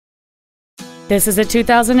This is a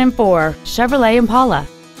 2004 Chevrolet Impala.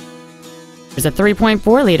 There's a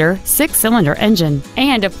 3.4-liter six-cylinder engine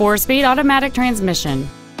and a 4-speed automatic transmission.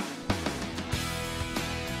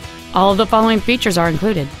 All of the following features are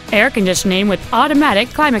included: air conditioning with automatic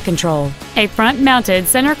climate control, a front-mounted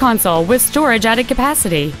center console with storage added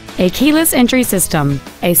capacity, a keyless entry system,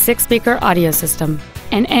 a 6-speaker audio system,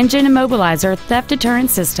 an engine immobilizer theft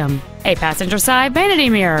deterrent system, a passenger side vanity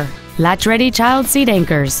mirror, latch-ready child seat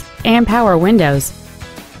anchors, and power windows.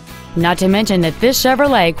 Not to mention that this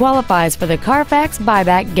Chevrolet qualifies for the Carfax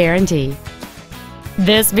buyback guarantee.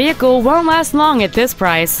 This vehicle won't last long at this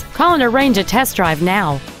price. Call and arrange a test drive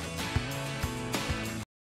now.